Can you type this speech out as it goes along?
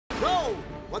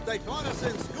what they taught us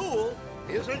in school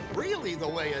isn't really the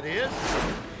way it is,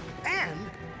 and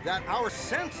that our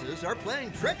senses are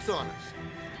playing tricks on us.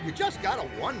 You just gotta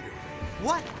wonder,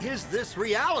 what is this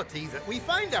reality that we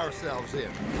find ourselves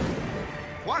in?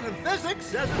 Quantum physics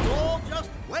says it's all just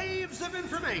waves of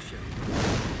information.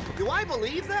 Do I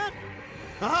believe that?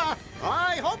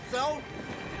 I hope so.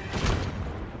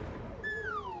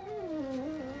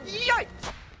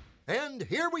 Yikes! And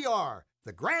here we are,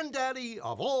 the granddaddy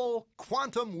of all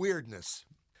quantum weirdness,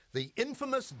 the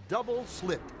infamous double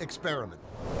slit experiment.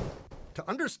 To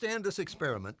understand this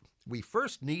experiment, we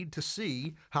first need to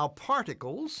see how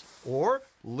particles, or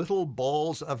little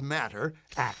balls of matter,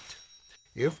 act.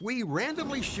 If we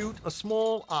randomly shoot a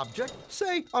small object,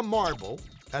 say a marble,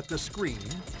 at the screen,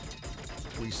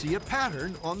 we see a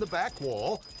pattern on the back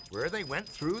wall where they went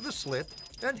through the slit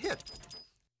and hit.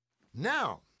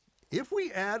 Now, if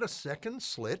we add a second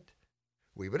slit,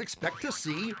 we would expect to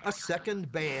see a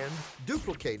second band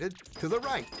duplicated to the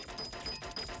right.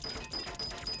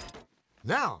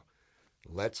 Now,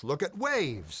 let's look at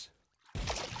waves.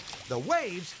 The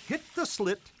waves hit the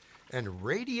slit and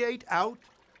radiate out,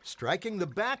 striking the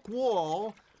back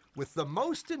wall with the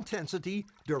most intensity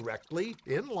directly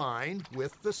in line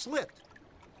with the slit.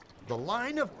 The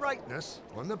line of brightness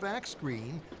on the back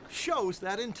screen shows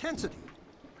that intensity.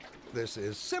 This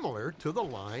is similar to the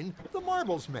line the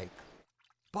marbles make.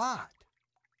 But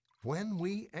when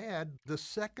we add the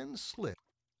second slit,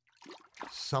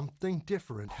 something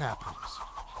different happens.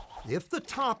 If the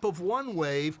top of one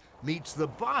wave meets the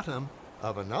bottom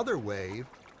of another wave,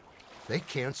 they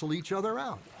cancel each other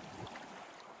out.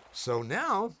 So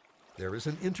now there is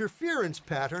an interference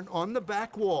pattern on the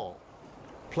back wall.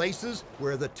 Places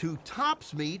where the two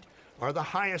tops meet are the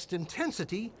highest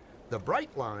intensity, the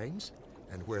bright lines,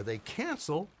 and where they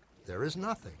cancel, there is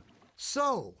nothing.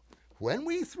 So, when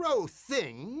we throw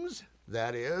things,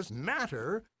 that is,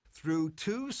 matter, through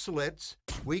two slits,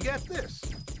 we get this,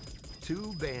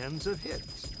 two bands of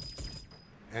hits.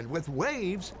 And with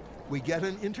waves, we get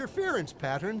an interference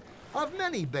pattern of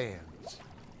many bands.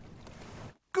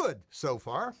 Good so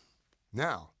far.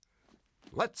 Now,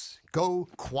 let's go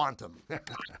quantum.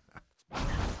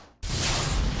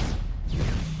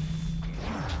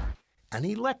 An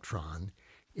electron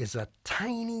is a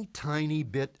tiny, tiny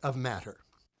bit of matter,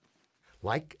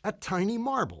 like a tiny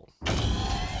marble.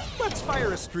 Let's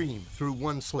fire a stream through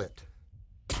one slit.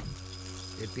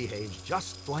 It behaves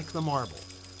just like the marble,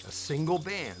 a single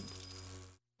band.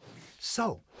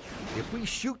 So, if we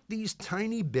shoot these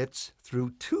tiny bits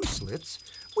through two slits,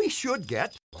 we should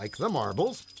get, like the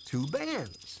marbles, two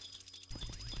bands.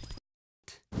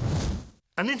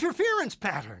 An interference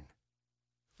pattern.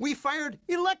 We fired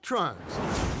electrons,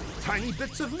 tiny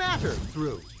bits of matter,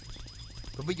 through.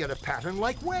 But we get a pattern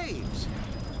like waves,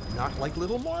 not like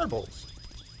little marbles.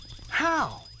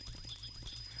 How?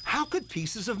 How could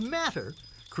pieces of matter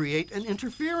create an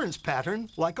interference pattern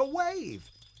like a wave?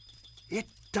 It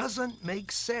doesn't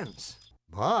make sense.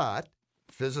 But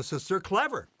physicists are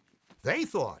clever. They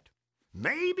thought,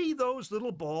 maybe those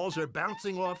little balls are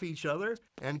bouncing off each other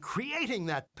and creating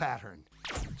that pattern.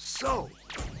 So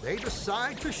they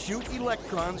decide to shoot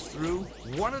electrons through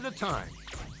one at a time.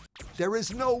 There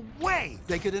is no way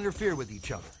they could interfere with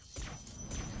each other.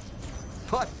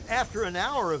 But after an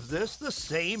hour of this, the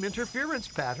same interference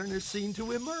pattern is seen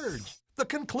to emerge. The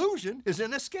conclusion is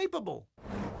inescapable.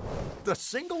 The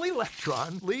single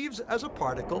electron leaves as a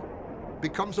particle,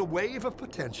 becomes a wave of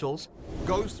potentials,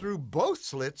 goes through both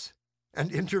slits,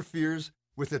 and interferes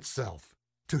with itself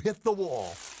to hit the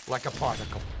wall like a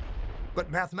particle.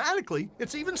 But mathematically,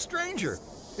 it's even stranger.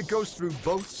 It goes through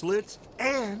both slits,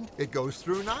 and it goes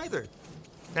through neither.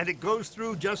 And it goes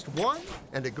through just one,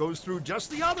 and it goes through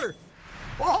just the other.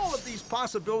 All of these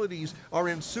possibilities are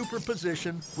in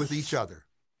superposition with each other.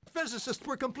 Physicists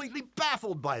were completely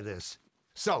baffled by this.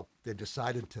 So they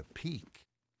decided to peek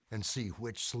and see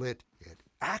which slit it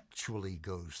actually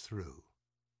goes through.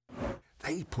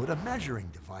 They put a measuring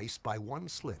device by one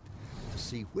slit to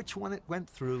see which one it went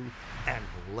through and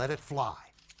let it fly.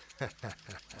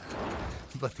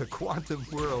 But the quantum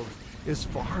world is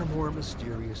far more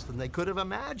mysterious than they could have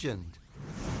imagined.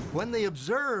 When they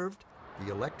observed,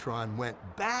 the electron went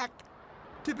back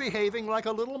to behaving like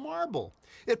a little marble.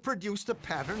 It produced a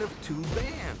pattern of two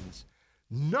bands,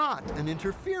 not an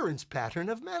interference pattern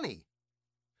of many.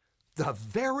 The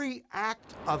very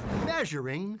act of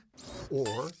measuring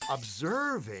or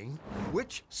observing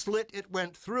which slit it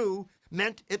went through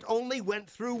meant it only went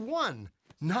through one,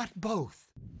 not both.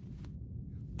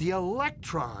 The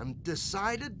electron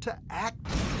decided to act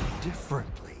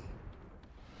differently,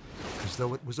 as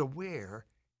though it was aware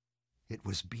it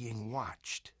was being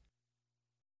watched.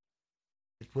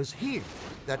 It was here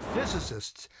that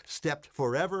physicists stepped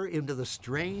forever into the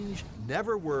strange,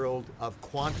 never world of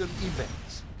quantum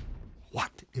events.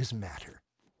 What is matter?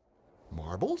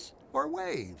 Marbles or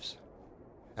waves?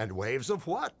 And waves of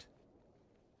what?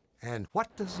 And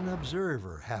what does an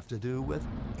observer have to do with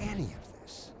any of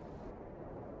this?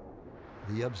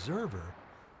 The observer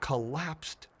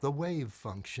collapsed the wave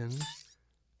function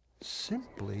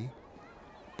simply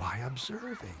by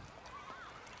observing.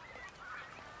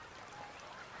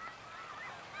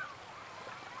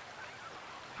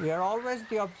 We are always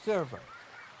the observer.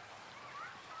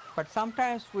 But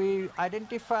sometimes we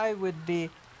identify with the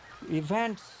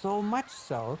event so much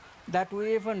so that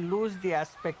we even lose the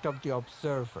aspect of the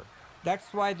observer.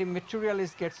 That's why the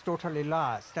materialist gets totally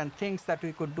lost and thinks that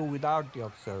we could do without the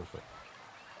observer.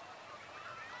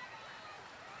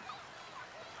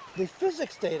 The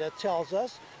physics data tells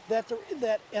us that,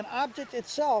 that an object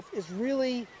itself is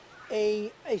really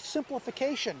a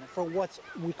simplification for what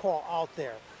we call out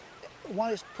there.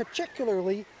 One is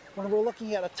particularly when we're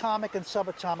looking at atomic and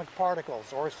subatomic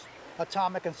particles or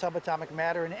atomic and subatomic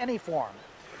matter in any form.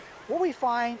 What we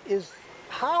find is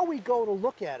how we go to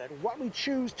look at it, what we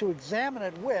choose to examine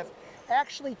it with,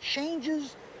 actually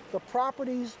changes the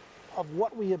properties of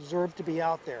what we observe to be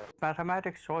out there.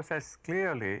 Mathematics shows us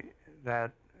clearly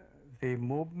that the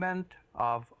movement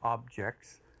of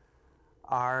objects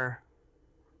are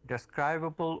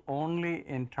describable only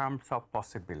in terms of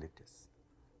possibilities,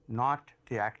 not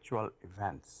the actual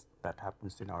events that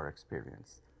happens in our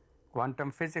experience.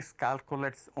 Quantum physics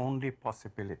calculates only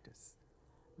possibilities.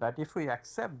 But if we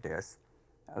accept this,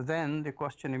 then the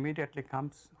question immediately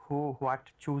comes, what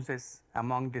chooses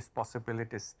among these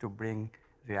possibilities to bring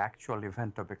the actual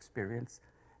event of experience?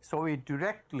 So we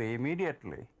directly,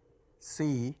 immediately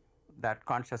see that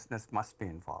consciousness must be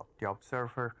involved. The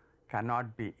observer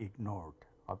cannot be ignored.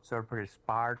 Observer is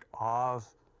part of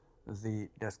the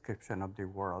description of the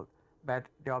world, but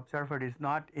the observer is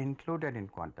not included in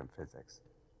quantum physics.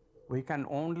 We can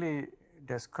only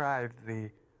describe the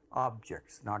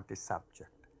objects, not the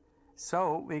subject.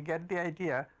 So we get the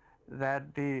idea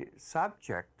that the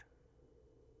subject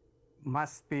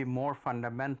must be more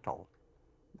fundamental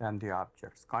than the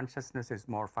objects. Consciousness is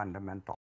more fundamental.